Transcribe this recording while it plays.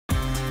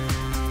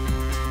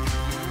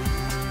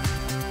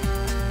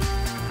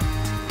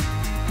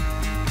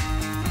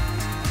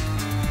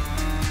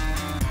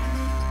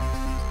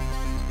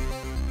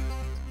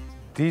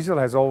Diesel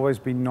has always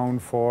been known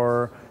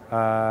for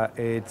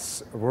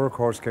its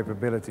workhorse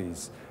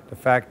capabilities. The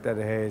fact that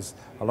it has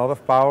a lot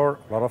of power,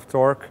 a lot of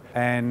torque,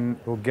 and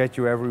will get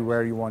you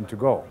everywhere you want to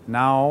go.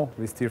 Now,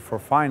 with Tier 4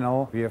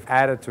 Final, we have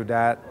added to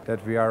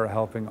that we are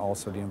helping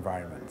also the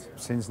environment.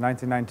 Since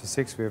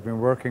 1996, we have been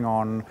working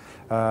on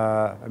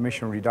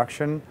emission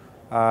reduction.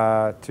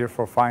 Tier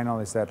 4 Final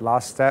is that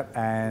last step,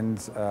 and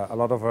a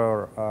lot of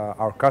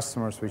our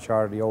customers, which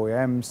are the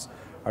OEMs,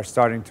 are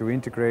starting to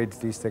integrate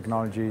these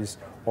technologies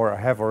or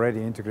have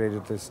already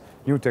integrated this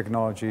new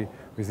technology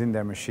within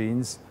their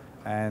machines.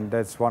 And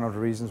that's one of the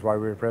reasons why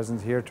we're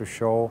present here, to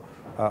show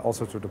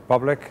also to the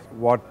public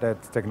what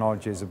that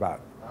technology is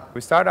about. We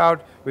start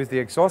out with the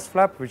exhaust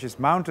flap, which is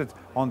mounted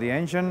on the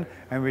engine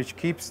and which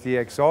keeps the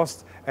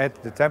exhaust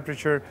at the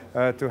temperature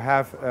to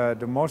have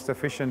the most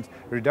efficient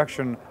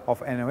reduction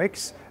of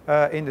NOx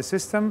in the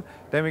system.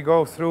 Then we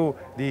go through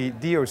the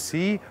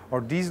DOC, or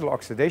diesel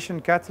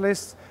oxidation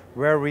catalyst,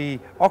 where we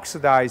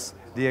oxidize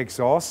the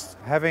exhaust,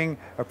 having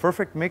a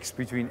perfect mix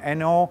between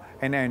NO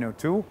and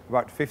NO2,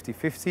 about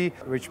 50-50,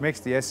 which makes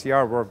the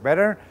SCR work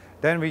better.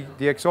 Then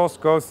the exhaust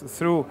goes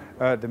through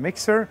the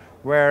mixer,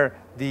 where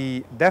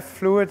the DEF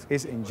fluid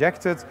is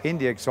injected in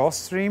the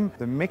exhaust stream.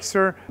 The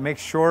mixer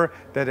makes sure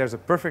that there's a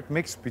perfect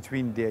mix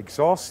between the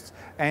exhaust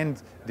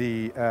and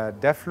the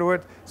DEF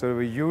fluid, so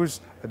we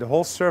use the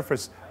whole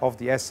surface of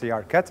the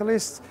SCR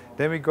catalyst.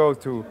 Then we go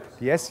to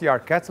the SCR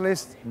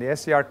catalyst. The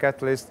SCR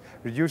catalyst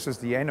reduces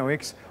the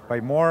NOx by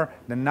more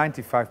than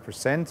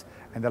 95%.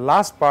 And the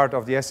last part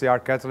of the SCR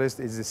catalyst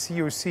is the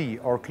CUC,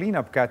 or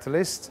cleanup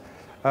catalyst,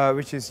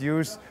 which is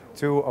used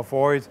to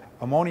avoid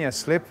ammonia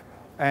slip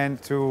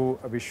and to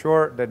be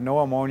sure that no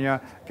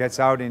ammonia gets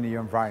out in the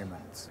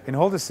environment. In the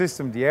whole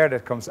system, the air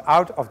that comes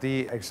out of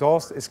the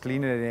exhaust is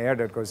cleaner than the air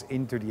that goes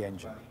into the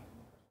engine.